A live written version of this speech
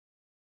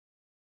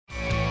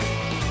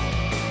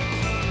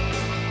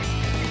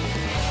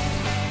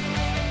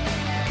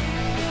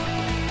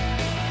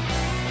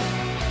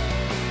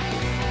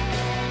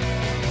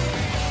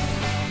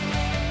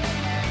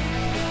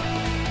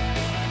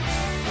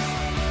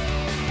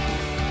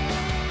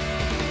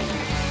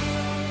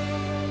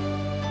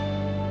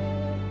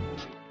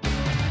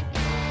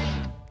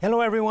Hello,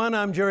 everyone.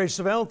 I'm Jerry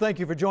Savelle. Thank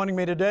you for joining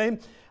me today.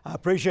 I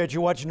appreciate you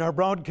watching our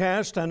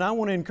broadcast, and I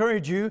want to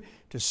encourage you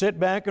to sit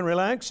back and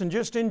relax and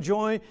just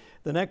enjoy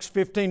the next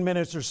 15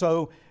 minutes or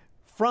so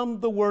from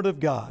the Word of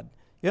God.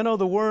 You know,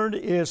 the Word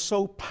is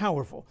so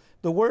powerful.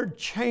 The Word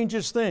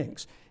changes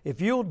things.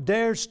 If you'll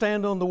dare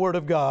stand on the Word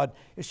of God,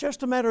 it's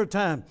just a matter of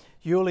time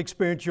you'll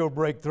experience your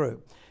breakthrough.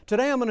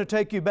 Today I'm going to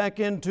take you back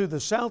into the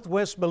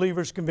Southwest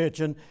Believers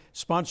Convention,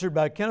 sponsored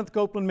by Kenneth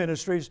Copeland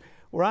Ministries,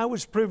 where I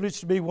was privileged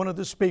to be one of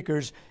the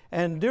speakers.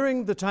 And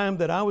during the time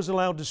that I was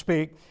allowed to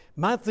speak,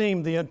 my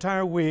theme the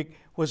entire week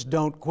was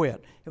Don't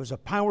Quit. It was a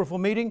powerful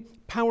meeting,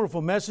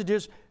 powerful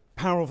messages,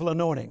 powerful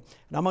anointing.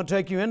 And I'm going to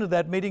take you into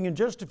that meeting in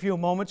just a few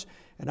moments,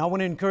 and I want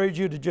to encourage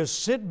you to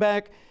just sit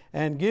back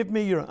and give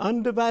me your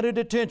undivided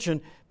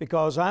attention,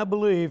 because I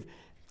believe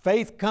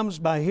faith comes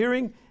by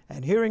hearing,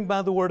 and hearing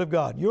by the Word of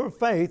God. Your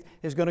faith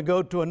is going to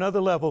go to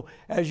another level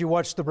as you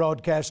watch the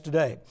broadcast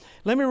today.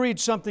 Let me read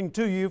something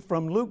to you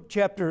from Luke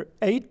chapter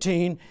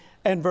 18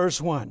 and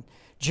verse 1.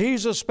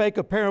 Jesus spake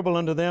a parable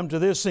unto them to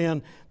this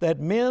end,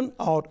 that men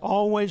ought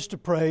always to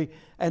pray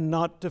and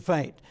not to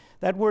faint.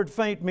 That word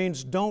faint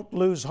means don't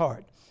lose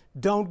heart.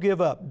 Don't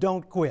give up.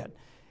 Don't quit.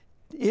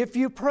 If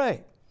you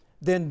pray,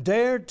 then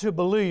dare to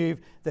believe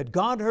that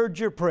God heard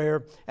your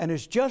prayer, and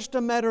it's just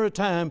a matter of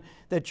time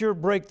that your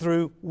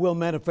breakthrough will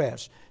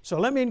manifest. So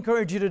let me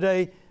encourage you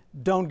today,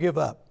 don't give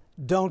up.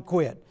 Don't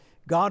quit.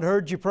 God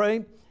heard you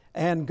pray,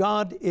 and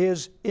God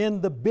is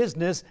in the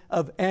business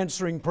of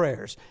answering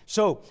prayers.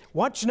 So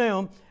watch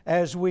now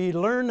as we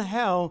learn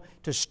how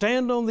to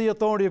stand on the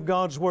authority of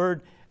God's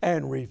Word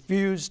and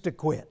refuse to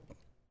quit.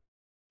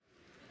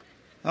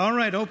 All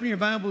right, open your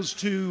Bibles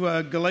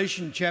to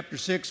Galatians chapter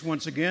 6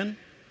 once again.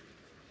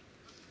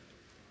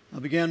 I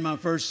began my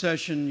first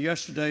session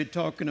yesterday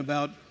talking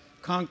about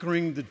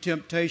conquering the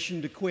temptation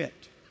to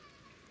quit.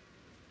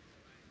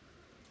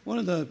 One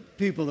of the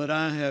people that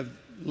I have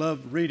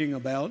loved reading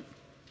about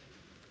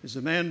is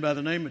a man by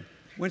the name of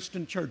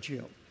Winston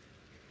Churchill.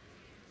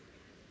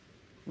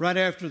 Right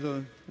after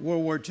the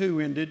World War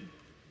II ended,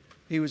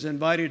 he was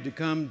invited to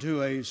come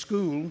to a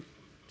school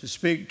to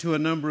speak to a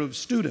number of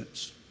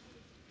students.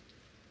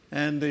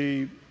 And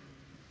the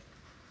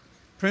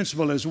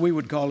principal, as we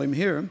would call him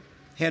here,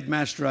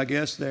 headmaster, I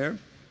guess, there,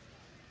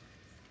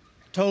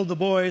 told the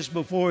boys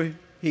before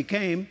he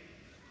came,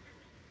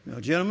 "Now,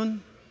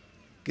 gentlemen,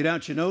 get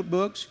out your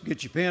notebooks,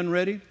 get your pen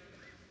ready.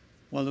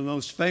 One of the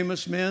most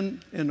famous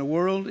men in the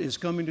world is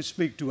coming to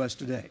speak to us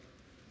today,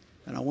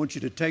 and I want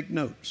you to take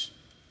notes."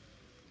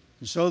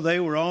 And so they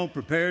were all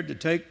prepared to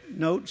take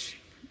notes,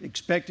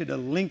 expected a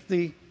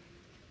lengthy,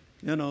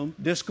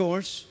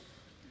 discourse.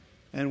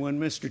 And when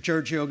Mr.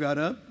 Churchill got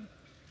up,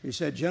 he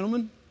said,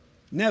 "Gentlemen,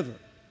 never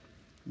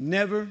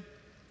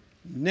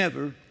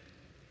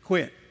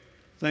quit.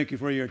 Thank you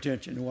for your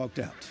attention," and walked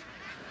out.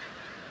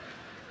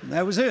 And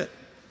that was it.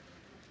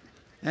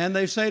 And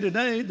they say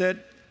today that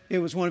it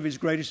was one of his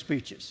greatest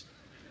speeches.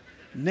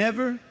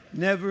 Never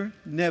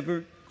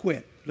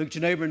quit. Look at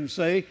your neighbor and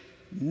say,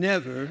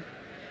 never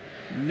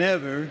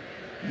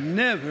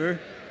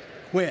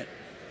quit.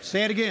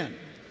 Say it again.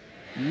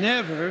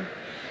 Never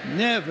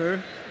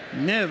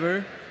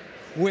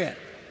quit.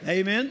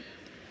 Amen.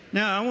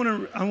 Now,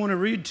 I want to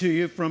read to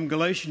you from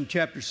Galatians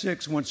chapter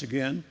 6 once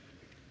again.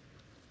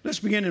 Let's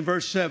begin in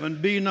verse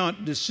 7. "Be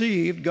not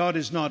deceived, God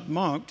is not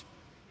mocked.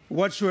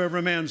 Whatsoever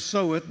a man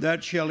soweth,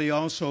 that shall he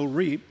also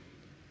reap.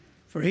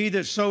 For he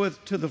that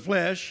soweth to the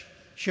flesh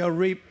shall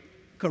reap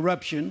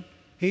corruption.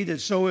 He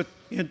that soweth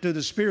into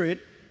the Spirit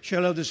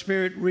shall of the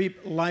Spirit reap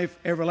life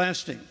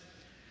everlasting.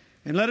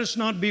 And let us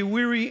not be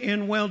weary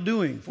in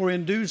well-doing, for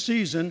in due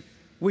season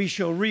we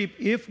shall reap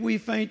if we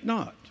faint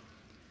not.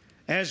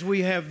 As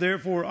we have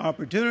therefore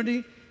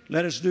opportunity,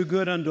 let us do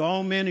good unto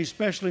all men,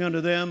 especially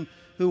unto them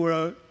who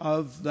are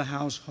of the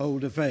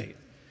household of faith."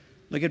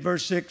 Look at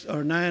verse 6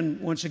 or 9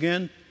 once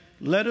again.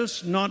 "Let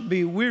us not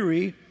be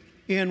weary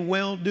in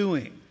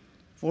well-doing,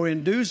 for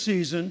in due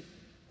season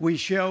we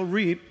shall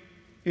reap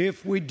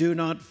if we do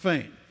not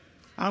faint."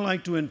 I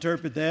like to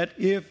interpret that,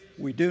 if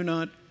we do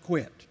not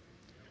quit.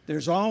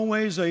 There's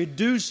always a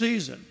due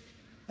season,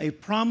 a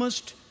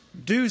promised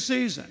due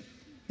season,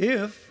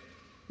 if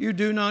you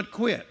do not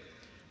quit.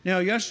 Now,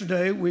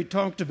 yesterday we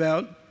talked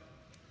about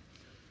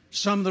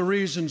some of the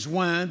reasons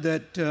why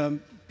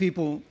that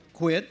people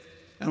quit.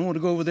 I want to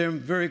go over them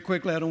very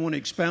quickly. I don't want to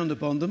expound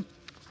upon them,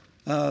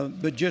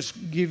 but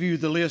just give you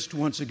the list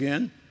once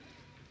again.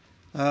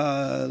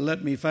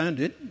 Let me find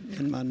it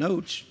in my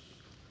notes.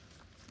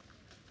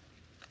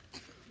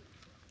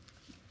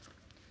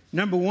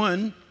 Number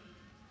one,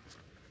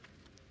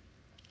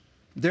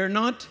 they're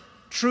not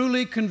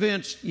truly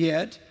convinced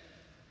yet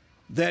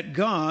that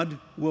God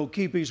will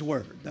keep His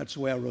word. That's the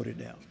way I wrote it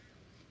down.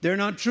 They're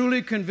not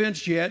truly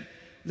convinced yet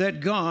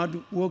that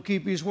God will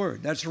keep His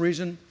word. That's the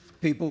reason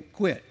people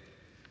quit.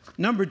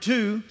 Number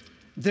two,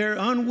 they're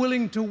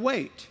unwilling to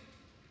wait.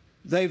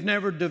 They've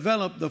never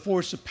developed the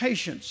force of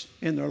patience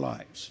in their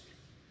lives.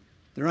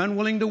 They're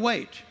unwilling to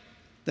wait.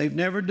 They've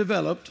never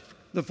developed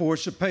the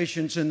force of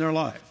patience in their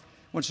life.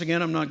 Once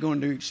again, I'm not going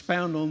to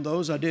expound on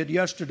those. I did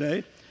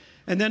yesterday.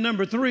 And then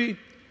number 3,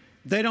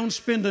 they don't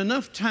spend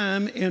enough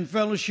time in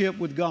fellowship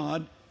with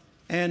God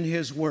and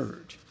His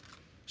Word.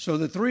 So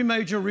the 3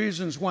 major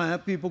reasons why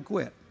people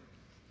quit.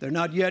 They're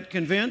not yet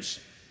convinced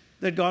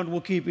that God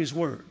will keep His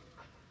Word.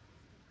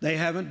 They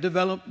haven't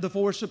developed the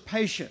force of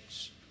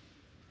patience.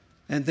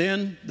 And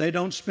then they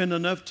don't spend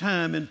enough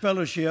time in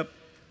fellowship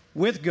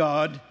with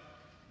God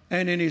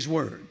and in His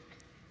Word.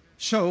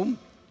 So,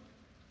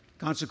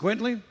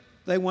 consequently,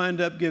 they wind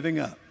up giving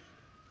up.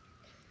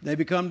 They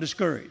become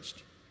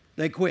discouraged.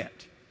 They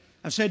quit.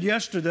 I said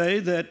yesterday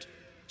that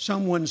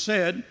someone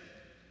said,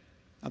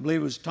 I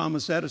believe it was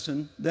Thomas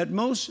Edison, that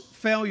most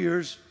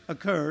failures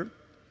occur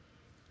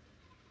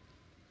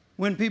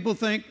when people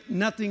think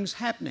nothing's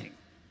happening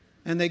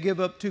and they give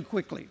up too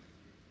quickly.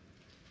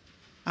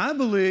 I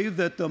believe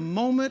that the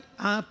moment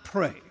I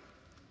pray,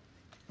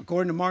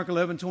 according to Mark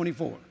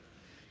 11:24,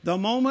 the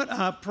moment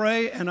I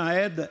pray and I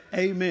add the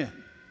amen.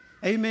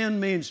 Amen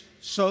means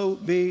so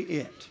be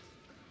it.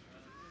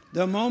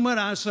 The moment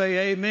I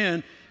say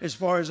amen, as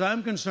far as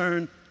I'm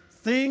concerned,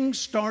 things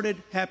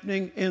started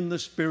happening in the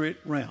spirit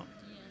realm.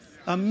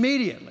 Yes.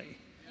 Immediately,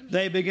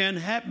 they began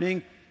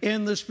happening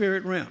in the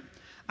spirit realm.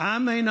 I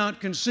may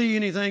not can see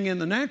anything in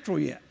the natural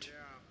yet,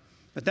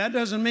 but that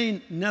doesn't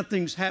mean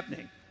nothing's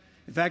happening.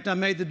 In fact, I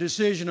made the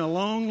decision a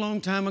long,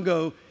 long time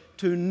ago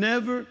to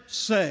never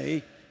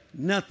say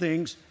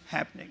nothing's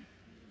happening.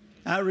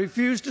 I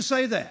refuse to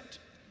say that.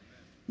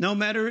 No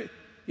matter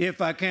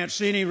if I can't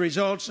see any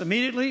results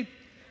immediately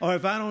or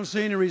if I don't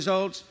see any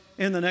results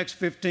in the next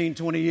 15,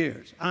 20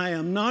 years. I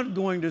am not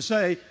going to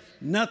say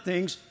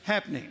nothing's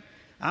happening.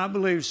 I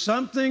believe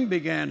something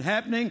began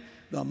happening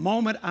the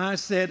moment I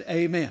said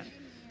amen.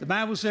 The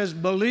Bible says,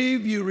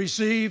 believe you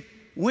receive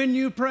when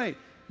you pray,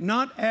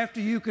 not after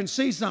you can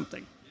see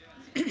something,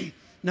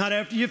 not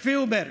after you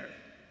feel better.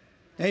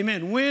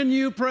 Amen. When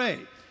you pray,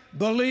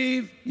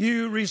 believe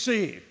you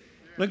receive.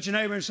 Look at your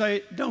neighbor and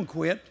say, don't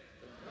quit.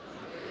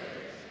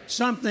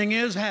 Something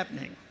is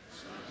happening.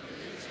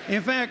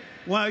 In fact,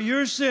 while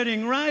you're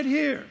sitting right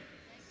here,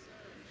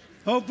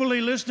 hopefully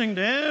listening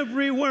to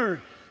every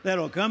word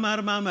that'll come out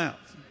of my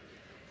mouth,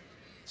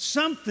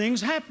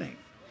 something's happening.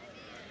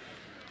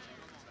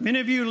 Many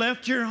of you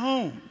left your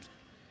homes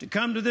to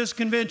come to this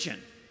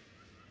convention,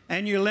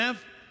 and you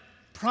left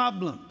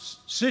problems,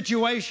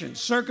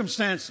 situations,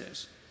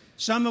 circumstances,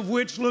 some of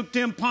which looked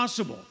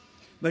impossible.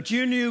 But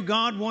you knew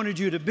God wanted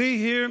you to be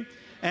here,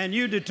 and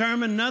you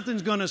determined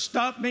nothing's going to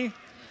stop me.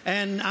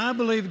 And I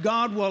believe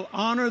God will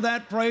honor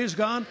that, praise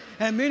God.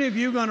 And many of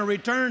you are going to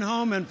return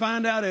home and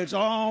find out it's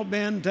all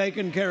been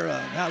taken care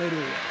of.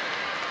 Hallelujah.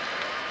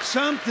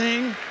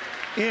 Something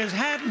is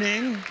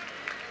happening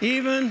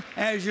even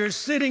as you're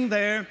sitting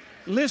there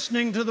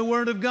listening to the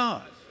Word of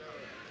God.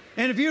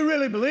 And if you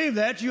really believe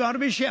that, you ought to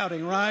be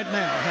shouting right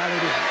now.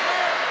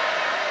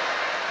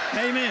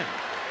 Hallelujah. Amen.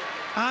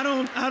 I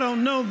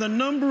don't know the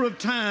number of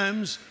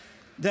times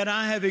that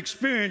I have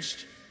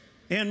experienced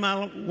in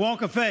my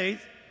walk of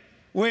faith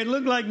where it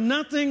looked like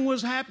nothing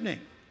was happening.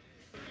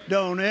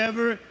 Don't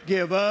ever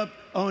give up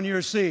on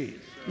your seed.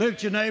 Look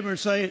at your neighbor and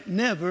say,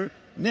 never,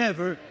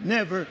 never,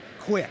 never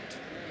quit.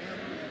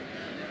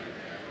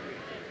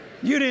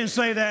 You didn't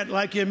say that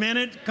like you meant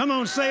it. Come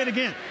on, say it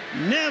again.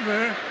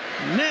 Never,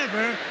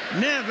 never,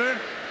 never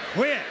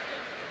quit.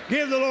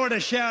 Give the Lord a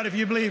shout if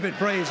you believe it.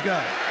 Praise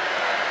God.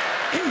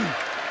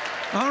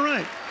 All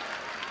right.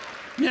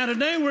 Now,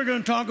 today we're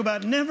going to talk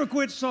about never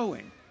quit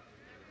sowing.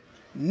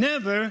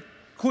 Never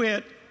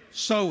quit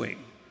sowing.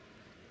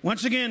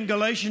 Once again,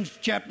 Galatians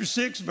chapter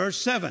 6, verse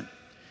 7.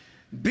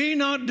 Be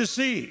not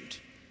deceived.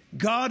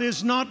 God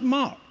is not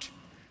mocked.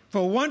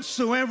 For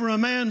whatsoever a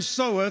man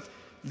soweth,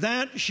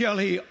 that shall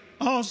he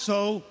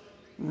also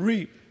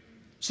reap.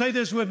 Say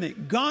this with me.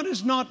 God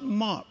is not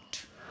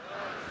mocked.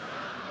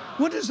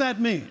 What does that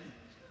mean?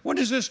 What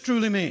does this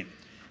truly mean?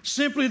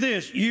 Simply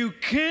this. You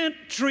can't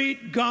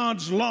treat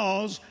God's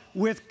laws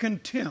with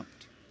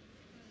contempt.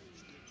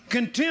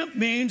 Contempt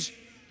means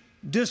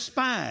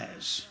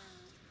despise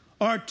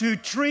or to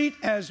treat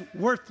as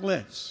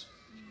worthless.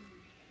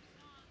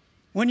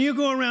 When you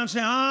go around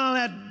saying, oh,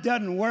 that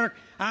doesn't work.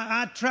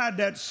 I tried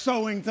that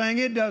sowing thing.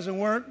 It doesn't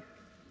work.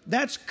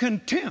 That's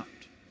contempt.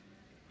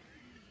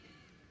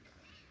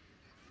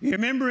 You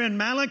remember in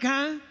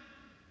Malachi?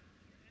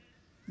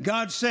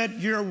 God said,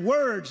 your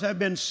words have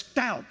been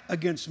stout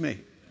against me.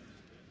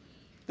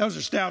 Those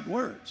are stout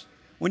words.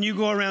 When you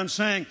go around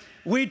saying,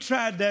 we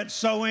tried that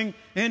sowing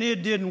and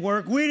it didn't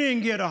work. We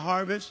didn't get a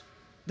harvest.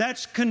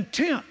 That's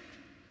contempt.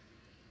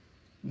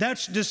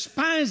 That's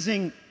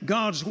despising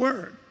God's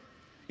word.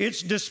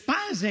 It's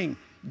despising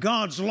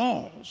God's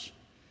laws.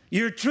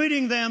 You're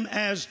treating them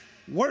as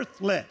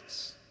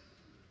worthless.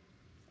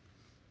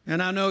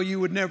 And I know you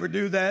would never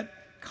do that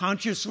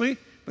consciously,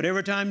 but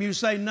every time you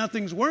say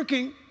nothing's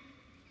working,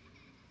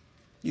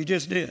 you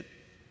just did.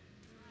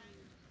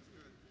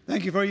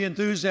 Thank you for your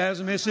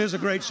enthusiasm. This is a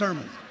great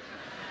sermon.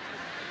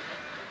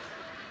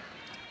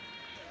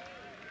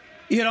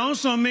 It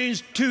also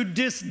means to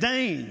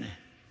disdain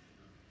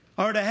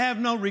or to have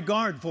no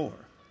regard for.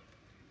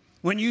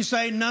 When you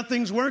say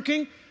nothing's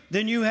working,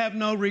 then you have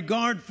no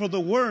regard for the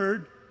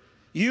Word.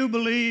 You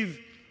believe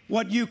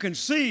what you can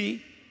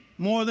see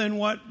more than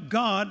what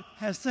God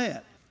has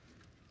said.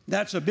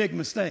 That's a big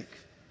mistake.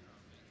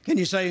 Can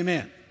you say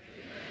amen? Amen.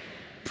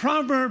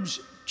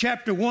 Proverbs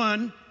chapter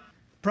 1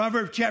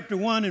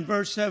 and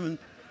verse 7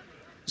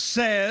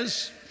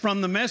 says,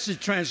 from the Message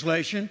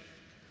translation,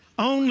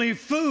 only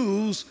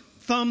fools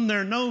thumb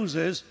their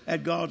noses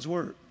at God's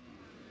Word.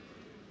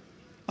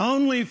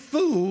 Only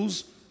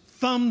fools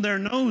thumb their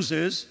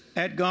noses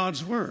at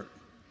God's Word.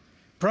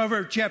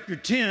 Proverbs chapter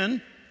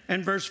 10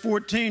 and verse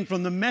 14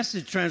 from the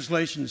Message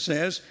translation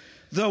says,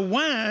 the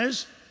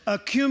wise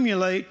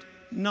accumulate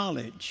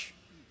knowledge.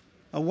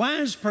 A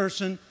wise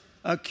person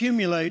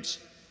accumulates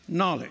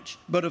knowledge,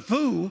 but a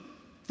fool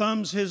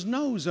thumbs his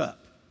nose up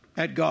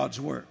at God's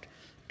Word.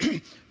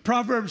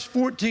 Proverbs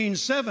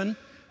 14:7,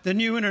 the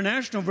New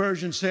International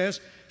Version says,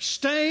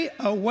 stay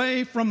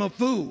away from a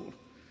fool,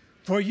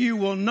 for you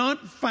will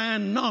not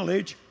find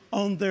knowledge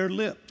on their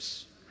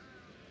lips.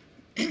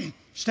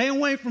 Stay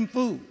away from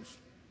fools.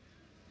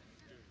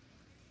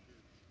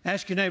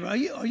 Ask your neighbor, are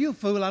you a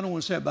fool? I don't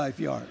want to say it by if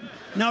you are.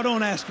 No,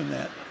 don't ask him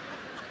that.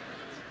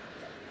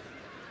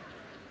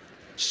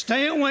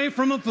 Stay away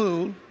from a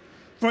fool,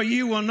 for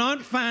you will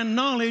not find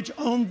knowledge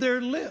on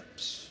their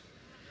lips.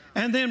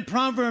 And then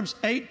Proverbs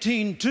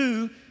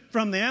 18:2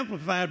 from the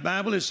Amplified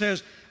Bible, it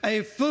says,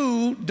 a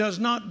fool does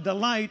not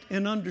delight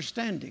in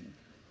understanding.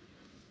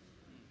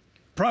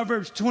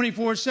 Proverbs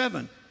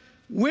 24:7,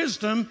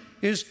 wisdom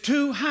is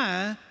too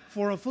high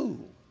for a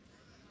fool.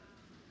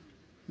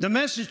 The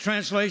Message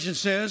translation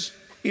says,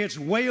 it's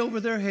way over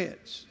their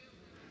heads.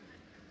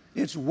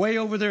 It's way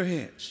over their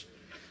heads.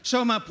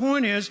 So my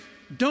point is,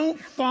 don't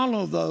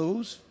follow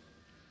those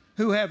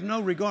who have no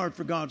regard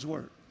for God's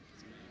Word.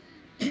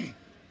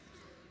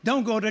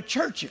 Don't go to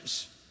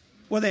churches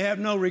where they have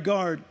no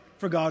regard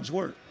for God's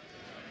Word.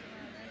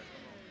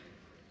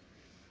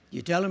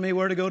 You telling me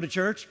where to go to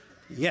church?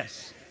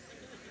 Yes.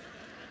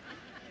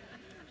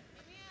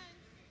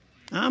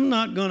 I'm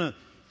not going to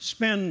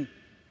spend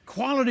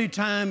quality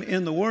time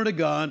in the Word of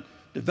God,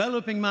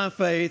 developing my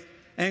faith,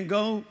 and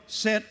go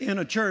sit in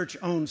a church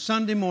on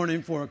Sunday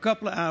morning for a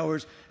couple of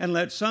hours and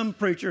let some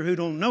preacher who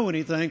don't know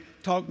anything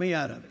talk me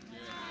out of it.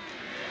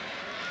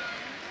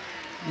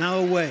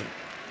 No way.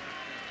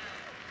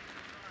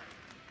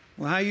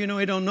 Well, how do you know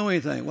he don't know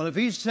anything? Well, if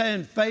he's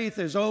saying faith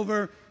is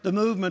over, the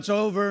movement's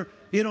over,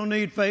 you don't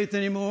need faith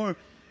anymore,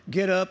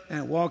 get up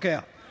and walk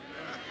out,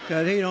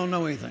 because he don't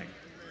know anything.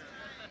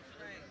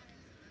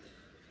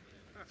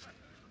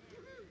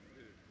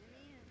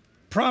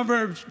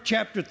 Proverbs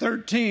chapter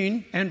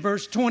 13 and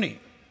verse 20.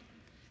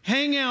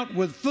 Hang out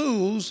with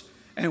fools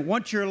and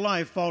watch your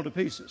life fall to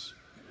pieces.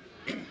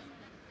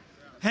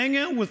 Hang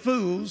out with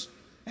fools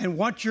and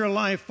watch your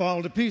life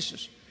fall to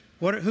pieces.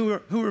 Who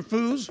are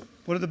fools?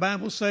 What does the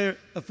Bible say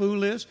a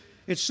fool is?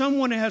 It's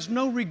someone who has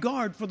no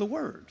regard for the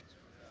Word.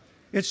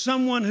 It's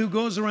someone who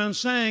goes around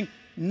saying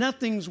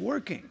nothing's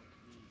working.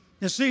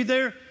 You see,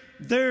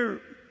 they're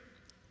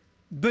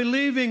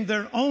believing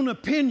their own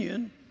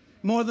opinion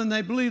more than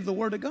they believe the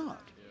Word of God.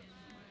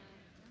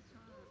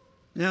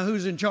 Now,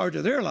 who's in charge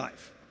of their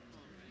life?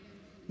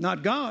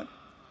 Not God.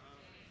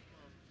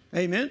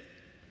 Amen?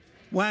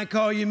 Why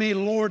call you me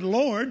Lord,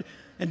 Lord,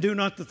 and do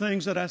not the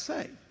things that I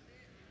say?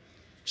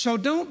 So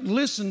don't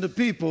listen to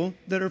people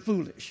that are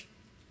foolish.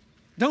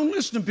 Don't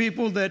listen to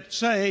people that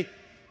say,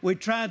 we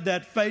tried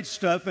that faith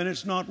stuff and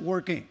it's not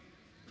working.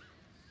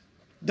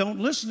 Don't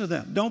listen to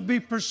them. Don't be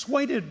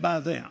persuaded by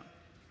them.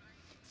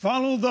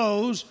 Follow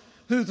those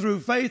who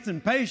through faith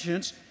and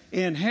patience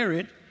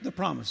inherit the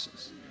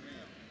promises.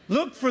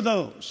 Look for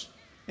those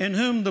in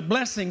whom the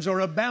blessings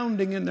are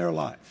abounding in their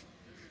life.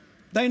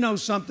 They know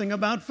something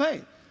about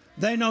faith.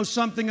 They know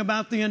something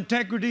about the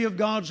integrity of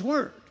God's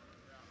Word.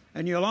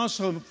 And you'll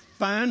also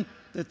find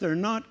that they're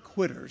not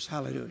quitters.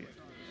 Hallelujah.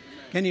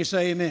 Can you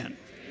say amen?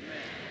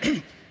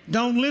 Amen.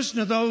 Don't listen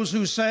to those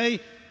who say,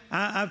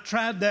 I've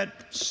tried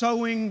that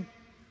sowing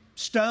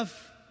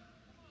stuff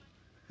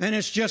and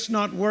it's just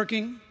not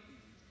working.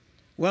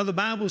 Well, the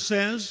Bible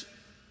says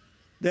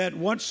that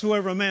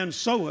whatsoever a man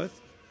soweth,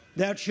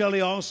 that shall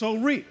he also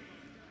reap.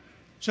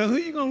 So who are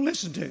you going to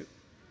listen to?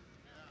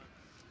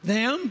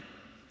 Them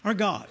or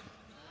God?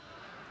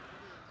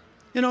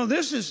 You know,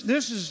 this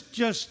is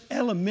just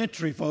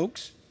elementary,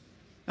 folks.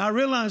 I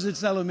realize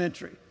it's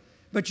elementary.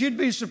 But you'd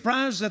be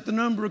surprised at the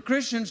number of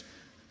Christians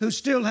who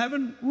still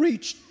haven't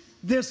reached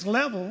this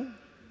level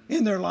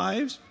in their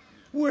lives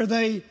where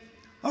they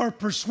are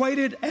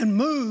persuaded and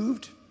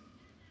moved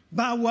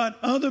by what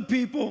other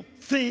people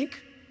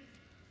think,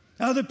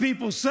 other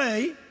people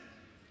say,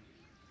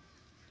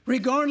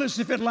 regardless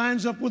if it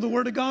lines up with the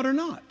Word of God or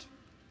not.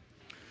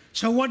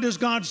 So what does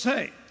God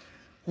say?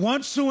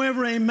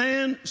 Whatsoever a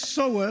man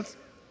soweth,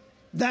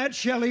 that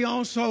shall he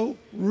also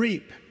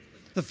reap.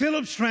 The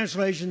Phillips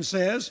translation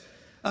says,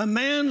 a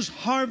man's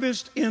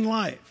harvest in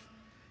life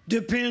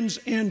depends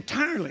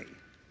entirely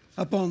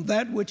upon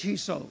that which he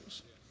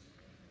sows.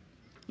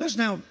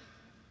 Listen how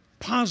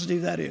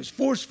positive that is,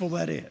 forceful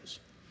that is.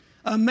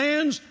 A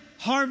man's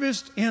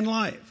harvest in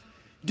life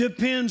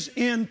depends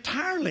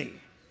entirely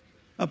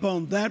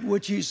upon that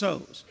which he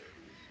sows.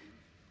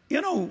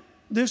 You know,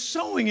 this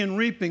sowing and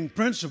reaping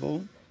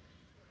principle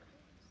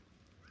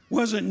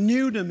wasn't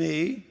new to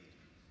me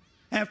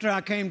after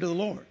I came to the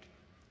Lord.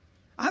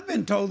 I've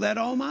been told that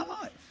all my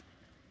life,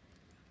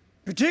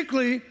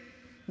 particularly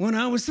when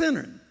I was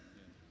sinning,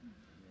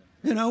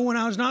 you know, when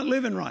I was not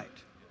living right.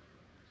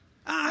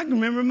 I can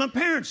remember my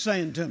parents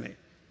saying to me,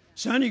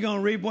 son, you're going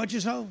to reap what you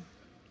sow.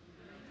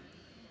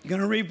 You're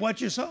going to reap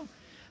what you sow.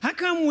 How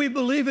come we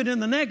believe it in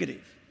the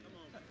negative?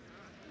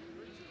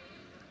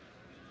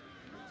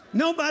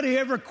 Nobody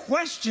ever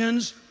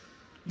questions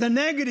the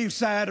negative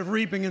side of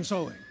reaping and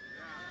sowing.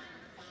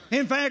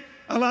 In fact,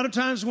 a lot of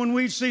times when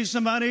we see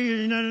somebody,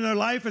 you know, their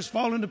life is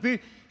falling to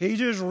pieces, he's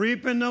just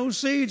reaping those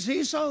seeds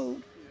he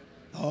sowed.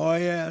 Oh,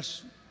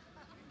 yes.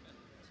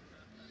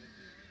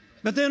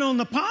 But then on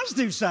the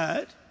positive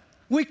side,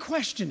 we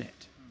question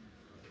it.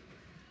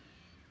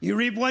 You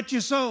reap what you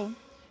sow.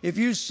 If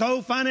you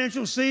sow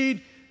financial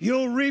seed,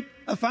 you'll reap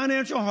a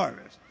financial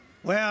harvest.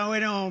 Well, we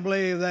don't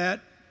believe that.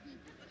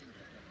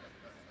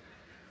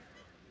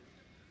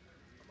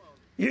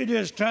 You're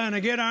just trying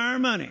to get our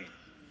money.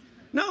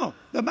 No,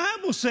 the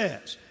Bible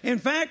says. In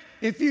fact,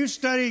 if you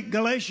study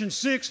Galatians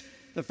 6,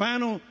 the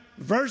final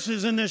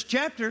verses in this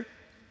chapter,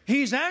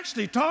 he's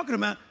actually talking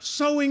about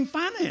sowing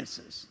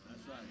finances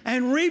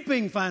and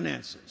reaping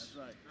finances.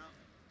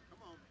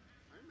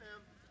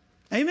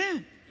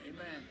 Amen.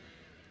 Amen.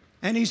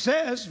 And he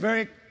says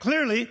very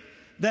clearly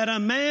that a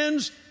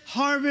man's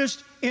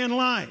harvest in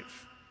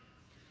life.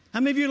 How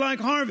many of you like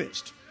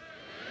harvest?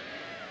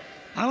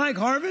 I like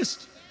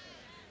harvest.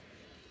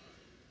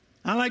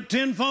 I like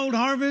 10-fold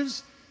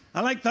harvest.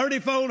 I like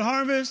 30-fold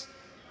harvest.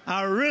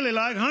 I really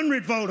like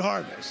 100-fold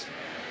harvest.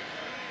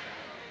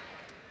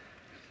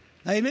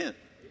 Amen.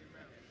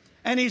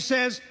 And he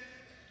says,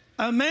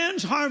 a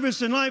man's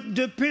harvest in life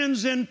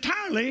depends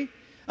entirely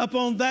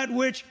upon that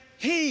which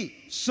he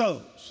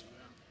sows.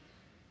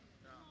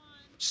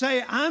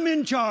 Say, I'm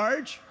in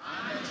charge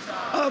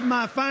of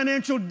my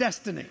financial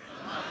destiny.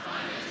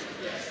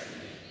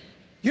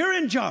 You're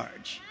in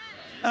charge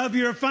of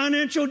your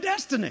financial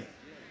destiny.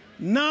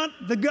 Not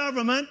the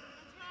government,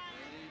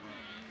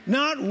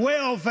 not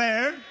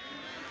welfare.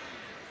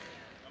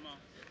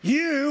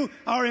 You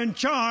are in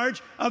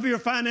charge of your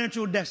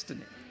financial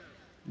destiny.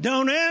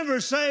 Don't ever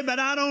say, but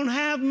I don't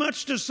have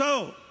much to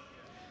sow.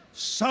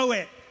 Sow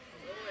it.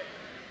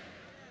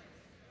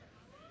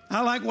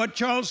 I like what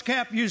Charles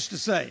Capp used to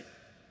say.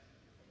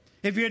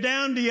 If you're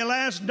down to your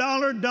last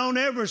dollar, don't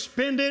ever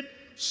spend it,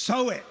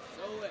 sow it.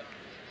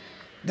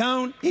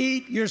 Don't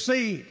eat your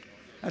seed.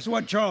 That's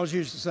what Charles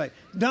used to say.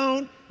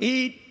 Don't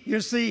eat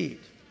your seed.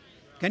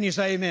 Can you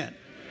say amen? Amen?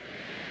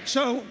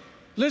 So,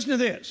 listen to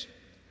this.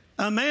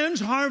 A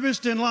man's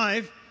harvest in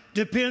life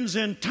depends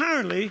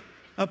entirely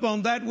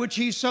upon that which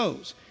he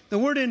sows. The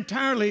word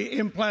entirely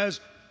implies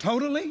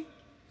totally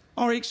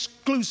or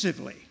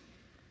exclusively.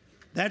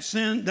 That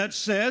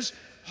says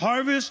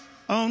harvest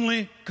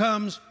only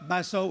comes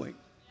by sowing.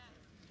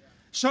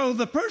 So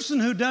the person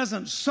who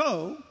doesn't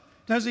sow,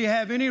 does he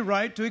have any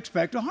right to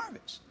expect a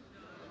harvest?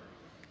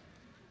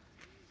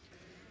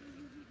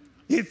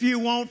 If you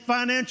want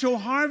financial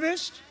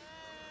harvest,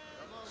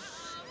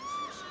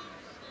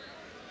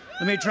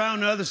 let me try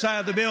on the other side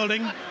of the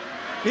building.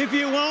 If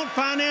you want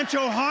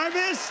financial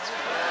harvest,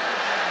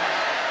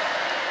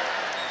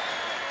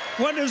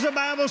 what does the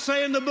Bible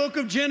say in the book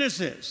of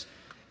Genesis?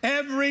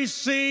 Every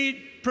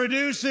seed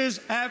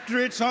produces after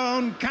its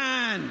own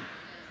kind.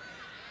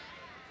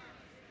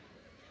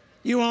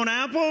 You want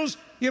apples?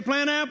 You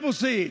plant apple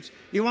seeds.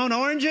 You want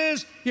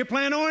oranges? You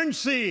plant orange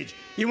seeds.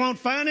 You want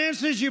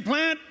finances? You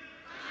plant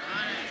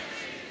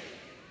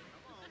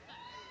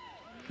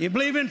You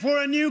believing for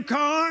a new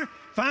car?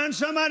 Find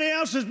somebody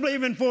else that's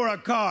believing for a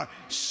car.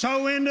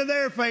 Sow into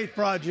their faith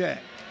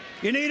project.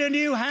 You need a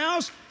new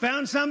house?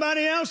 Found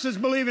somebody else that's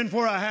believing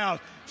for a house.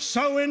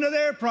 Sow into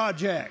their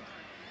project.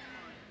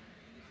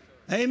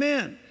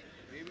 Amen.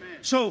 Amen.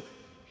 So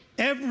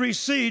every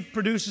seed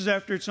produces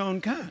after its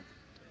own kind.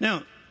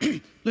 Now,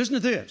 listen to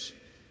this.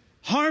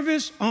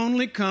 Harvest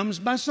only comes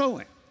by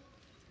sowing.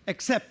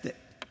 Accept it.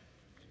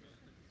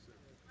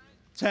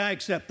 Say, I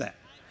accept that.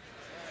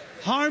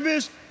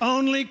 Harvest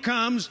only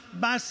comes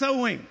by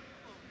sowing.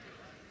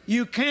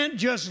 You can't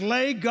just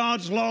lay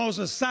God's laws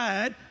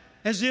aside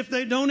as if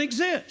they don't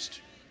exist.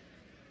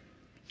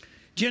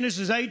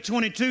 Genesis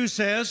 8:22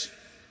 says,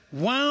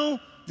 while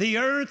the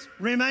earth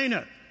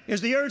remaineth.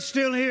 Is the earth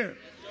still here?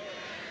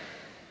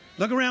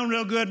 Look around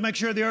real good, make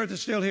sure the earth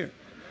is still here.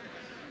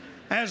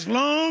 As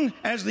long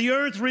as the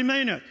earth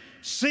remaineth,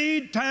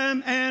 seed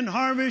time and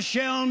harvest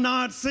shall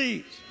not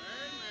cease.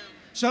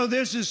 So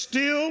this is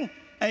still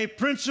a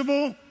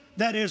principle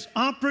that is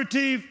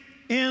operative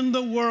in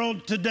the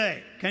world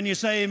today. Can you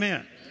say amen?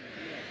 Amen.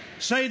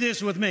 Say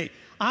this with me.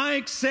 I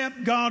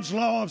accept God's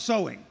law of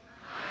sowing.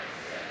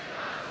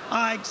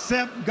 I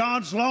accept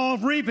God's law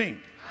of reaping.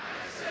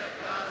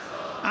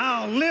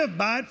 I'll live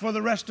by it for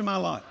the rest of my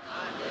life.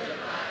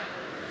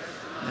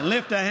 And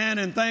lift a hand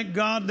and thank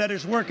God that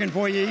it's working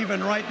for you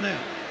even right now.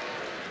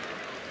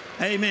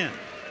 Amen.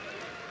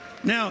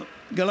 Now,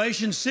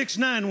 Galatians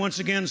 6:9 once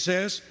again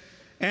says,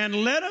 and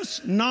let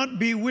us not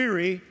be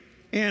weary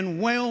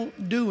in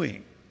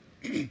well-doing.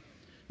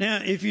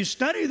 Now, if you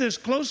study this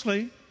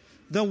closely,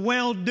 the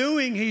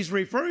well-doing he's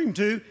referring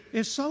to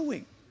is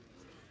sowing.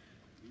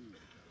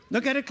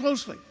 Look at it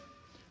closely.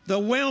 The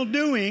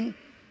well-doing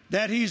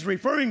that he's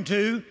referring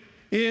to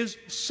is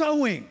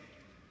sowing.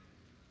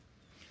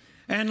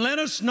 And let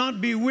us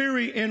not be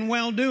weary in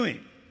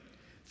well-doing,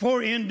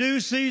 for in due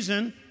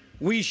season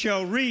we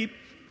shall reap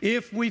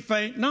if we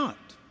faint not.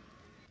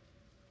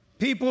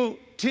 People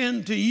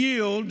tend to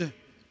yield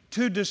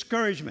to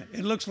discouragement.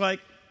 It looks like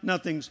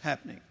nothing's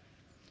happening.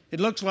 It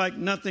looks like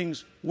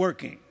nothing's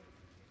working.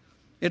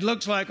 It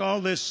looks like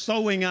all this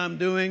sowing I'm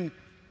doing,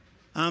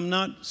 I'm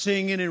not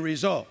seeing any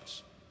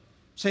results.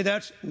 See,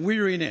 that's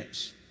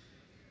weariness,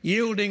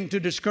 yielding to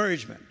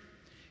discouragement.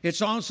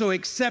 It's also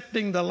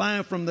accepting the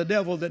lie from the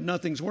devil that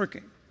nothing's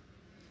working.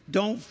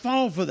 Don't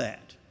fall for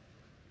that.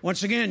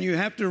 Once again, you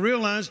have to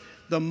realize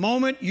the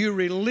moment you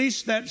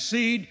release that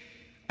seed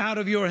out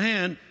of your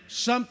hand,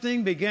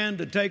 something began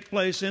to take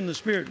place in the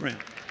spirit realm.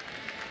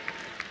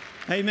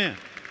 Amen.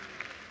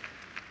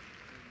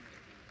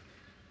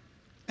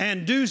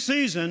 And due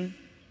season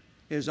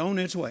is on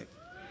its way.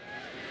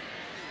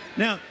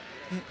 Now,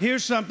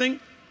 here's something,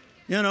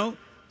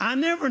 I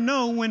never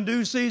know when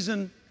due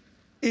season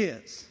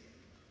is.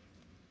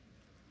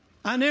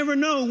 I never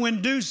know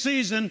when due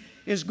season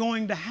is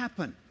going to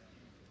happen.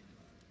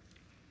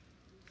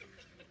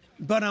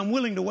 But I'm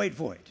willing to wait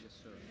for it.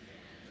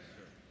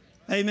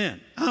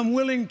 Amen. I'm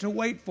willing to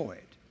wait for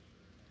it.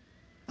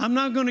 I'm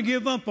not going to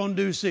give up on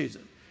due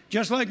season.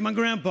 Just like my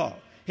grandpa.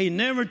 He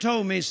never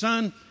told me,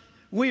 son,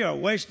 we are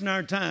wasting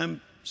our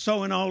time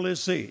sowing all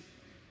this seed.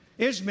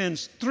 It's been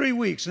 3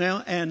 weeks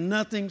now and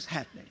nothing's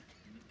happening.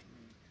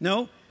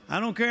 No,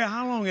 I don't care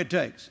how long it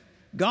takes.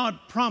 God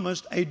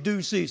promised a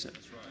due season.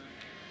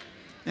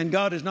 And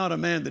God is not a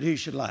man that he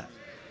should lie.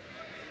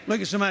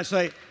 Look at somebody and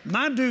say,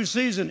 my due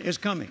season is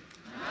coming.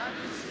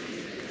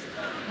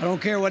 I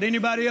don't care what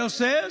anybody else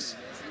says.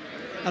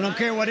 I don't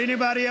care what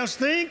anybody else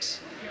thinks.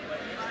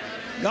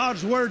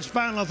 God's word's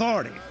final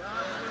authority.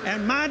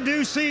 And my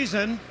due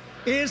season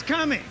is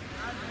coming.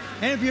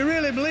 And if you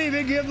really believe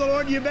it, give the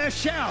Lord your best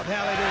shout.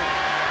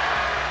 Hallelujah.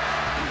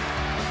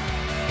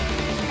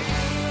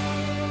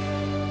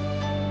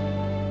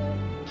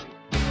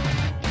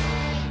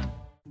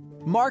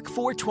 Mark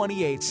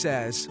 4:28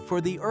 says,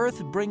 for the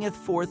earth bringeth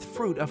forth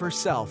fruit of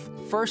herself,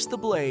 first the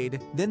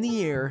blade, then the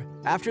ear,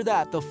 after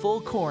that the full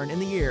corn in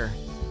the ear.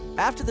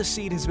 After the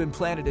seed has been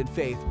planted in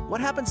faith, what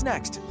happens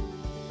next?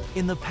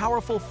 In the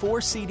powerful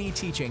 4-CD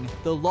teaching,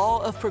 The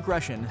Law of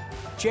Progression,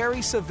 Jerry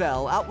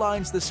Savelle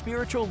outlines the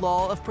spiritual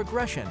law of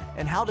progression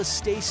and how to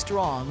stay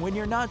strong when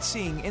you're not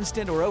seeing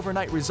instant or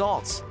overnight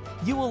results.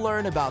 You will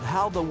learn about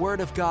how the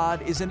Word of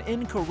God is an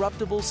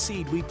incorruptible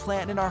seed we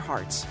plant in our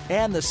hearts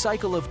and the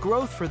cycle of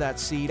growth for that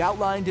seed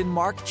outlined in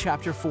Mark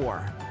chapter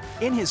 4.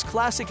 In his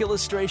classic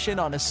illustration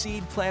on a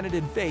seed planted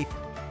in faith,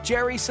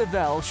 Jerry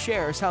Savelle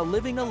shares how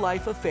living a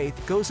life of faith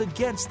goes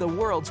against the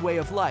world's way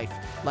of life,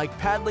 like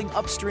paddling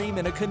upstream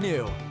in a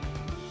canoe.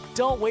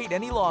 Don't wait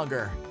any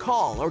longer.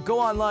 Call or go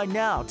online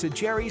now to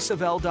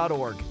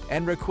jerrysavelle.org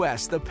and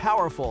request the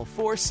powerful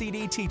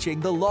 4-CD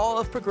teaching, The Law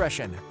of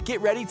Progression. Get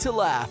ready to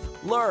laugh,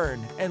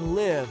 learn, and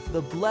live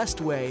the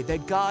blessed way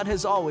that God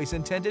has always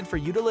intended for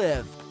you to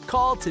live.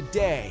 Call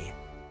today.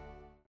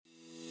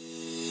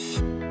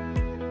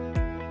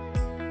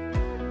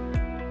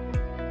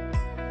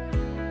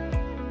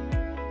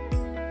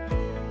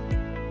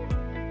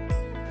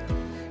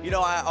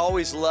 I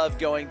always loved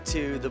going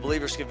to the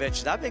Believers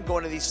Convention. I've been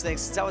going to these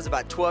things since I was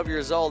about 12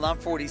 years old, and I'm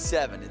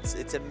 47.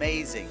 It's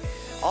amazing.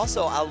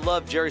 Also, I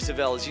love Jerry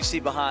Savelle, as you see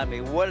behind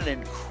me. What an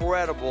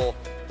incredible,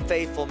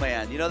 faithful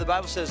man. The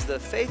Bible says the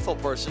faithful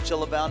person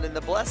shall abound in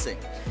the blessing.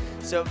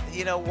 So,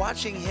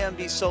 watching him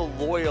be so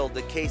loyal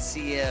to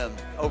KCM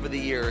over the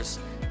years,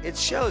 it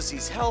shows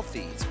he's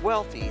healthy, he's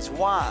wealthy, he's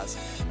wise.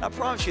 And I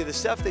promise you, the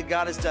stuff that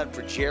God has done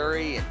for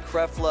Jerry and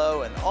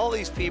Creflo and all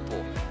these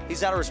people,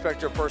 he's not a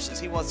respecter of persons.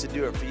 He wants to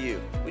do it for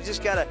you. We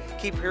just got to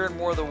keep hearing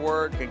more of the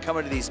Word and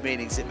coming to these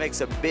meetings. It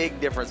makes a big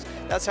difference.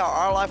 That's how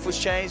our life was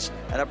changed,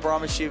 and I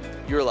promise you,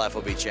 your life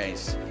will be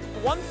changed.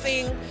 One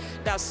thing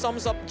that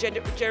sums up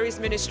Jerry's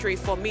ministry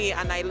for me,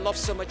 and I love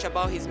so much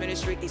about his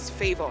ministry, is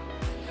favor.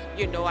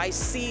 I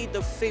see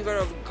the favor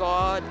of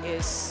God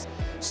is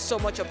so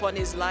much upon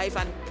his life,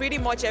 and pretty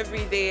much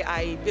every day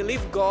I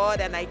believe God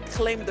and I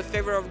claim the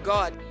favor of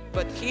God.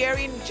 But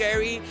hearing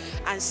Jerry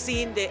and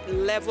seeing the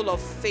level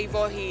of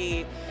favor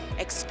he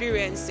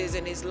experiences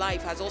in his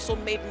life has also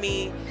made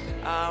me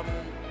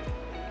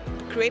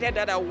created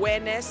that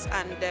awareness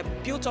and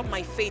built up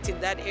my faith in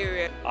that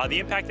area. The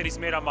impact that he's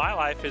made on my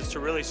life is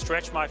to really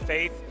stretch my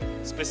faith,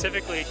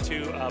 specifically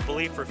to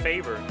believe for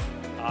favor,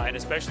 and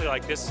especially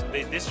like this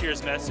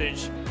year's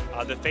message,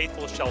 the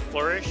faithful shall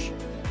flourish.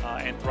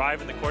 and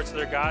thrive in the courts of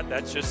their God.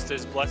 That just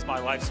has blessed my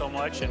life so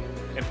much and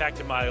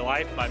impacted my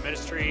life, my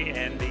ministry,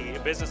 and the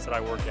business that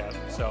I work at.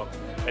 So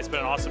it's been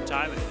an awesome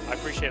time, and I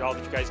appreciate all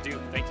that you guys do.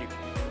 Thank you.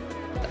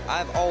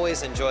 I've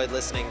always enjoyed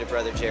listening to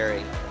Brother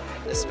Jerry,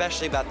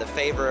 especially about the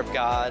favor of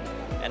God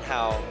and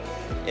how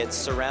it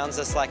surrounds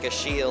us like a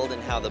shield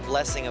and how the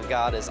blessing of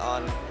God is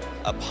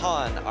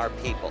upon our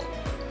people.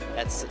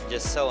 That's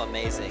just so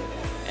amazing,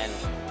 and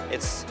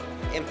it's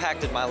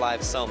impacted my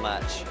life so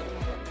much.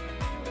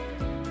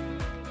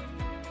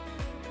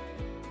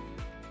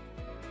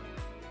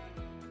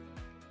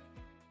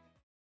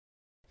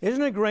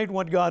 Isn't it great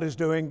what God is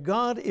doing?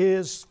 God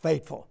is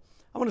faithful.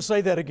 I want to say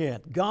that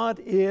again.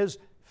 God is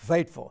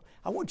faithful.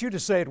 I want you to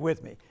say it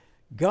with me.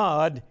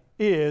 God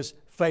is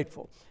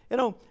faithful. You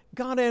know,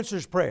 God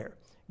answers prayer.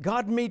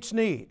 God meets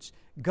needs.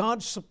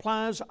 God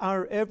supplies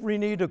our every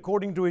need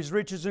according to His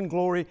riches and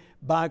glory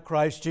by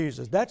Christ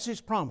Jesus. That's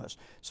His promise.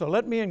 So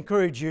let me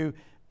encourage you,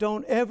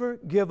 don't ever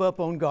give up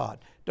on God.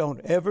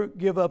 Don't ever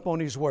give up on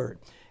His Word.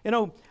 You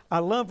know, I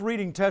love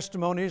reading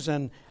testimonies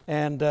and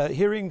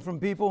hearing from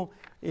people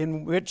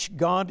in which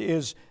God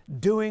is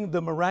doing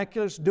the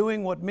miraculous,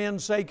 doing what men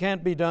say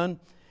can't be done.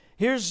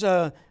 Here's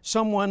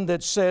someone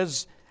that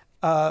says,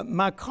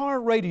 my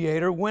car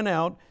radiator went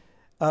out,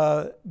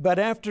 but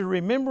after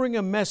remembering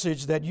a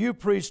message that you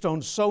preached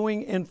on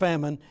sowing in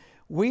famine,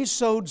 we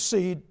sowed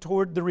seed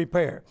toward the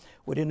repair.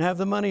 We didn't have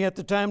the money at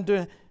the time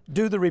to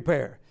do the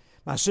repair.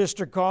 My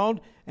sister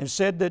called and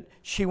said that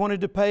she wanted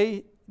to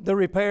pay the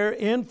repair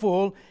in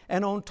full,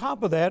 and on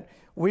top of that,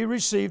 we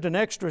received an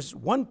extra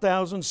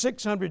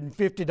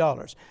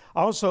 $1,650.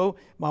 Also,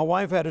 my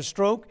wife had a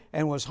stroke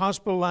and was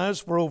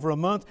hospitalized for over a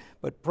month,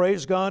 but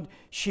praise God,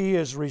 she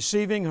is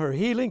receiving her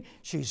healing.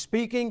 She's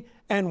speaking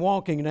and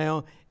walking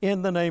now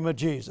in the name of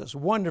Jesus.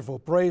 Wonderful,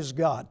 praise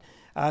God.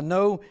 I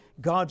know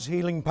God's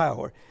healing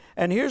power.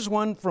 And here's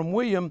one from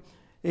William.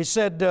 He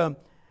said,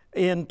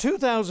 in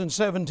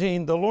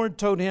 2017, the Lord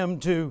told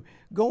him to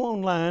go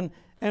online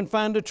and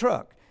find a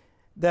truck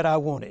that I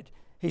wanted.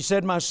 He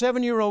said, my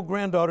 7-year-old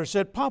granddaughter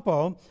said,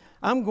 Papa,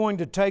 I'm going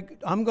to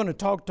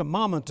talk to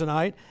Mama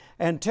tonight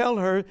and tell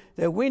her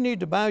that we need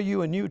to buy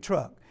you a new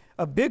truck,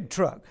 a big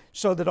truck,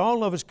 so that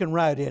all of us can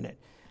ride in it.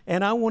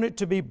 And I want it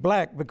to be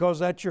black because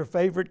that's your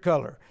favorite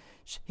color.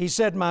 He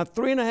said, my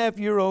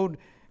 3.5-year-old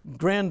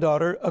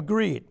granddaughter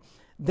agreed.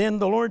 Then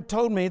the Lord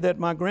told me that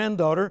my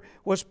granddaughter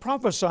was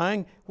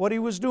prophesying what He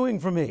was doing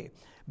for me.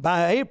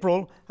 By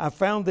April, I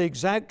found the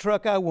exact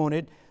truck I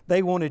wanted.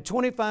 They wanted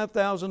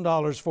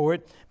 $25,000 for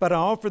it, but I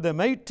offered them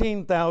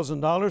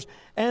 $18,000,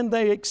 and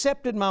they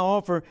accepted my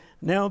offer.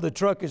 Now the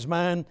truck is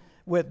mine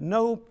with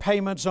no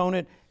payments on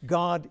it.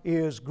 God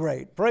is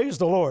great. Praise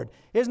the Lord.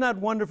 Isn't that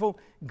wonderful?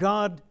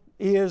 God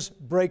is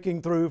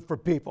breaking through for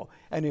people,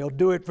 and He'll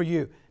do it for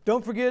you.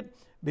 Don't forget,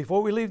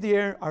 before we leave the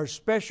air, our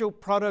special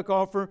product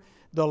offer,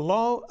 The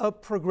Law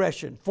of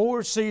Progression,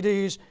 4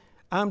 CDs.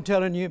 I'm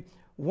telling you,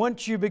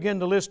 once you begin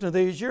to listen to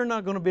these, you're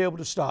not going to be able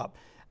to stop.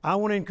 I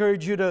want to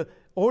encourage you to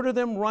order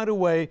them right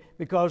away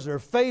because they're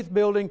faith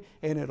building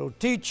and it'll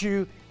teach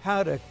you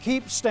how to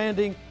keep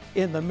standing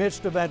in the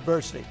midst of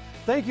adversity.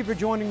 Thank you for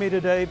joining me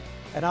today,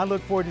 and I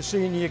look forward to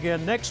seeing you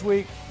again next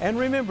week. And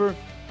remember,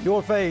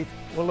 your faith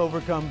will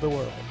overcome the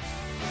world.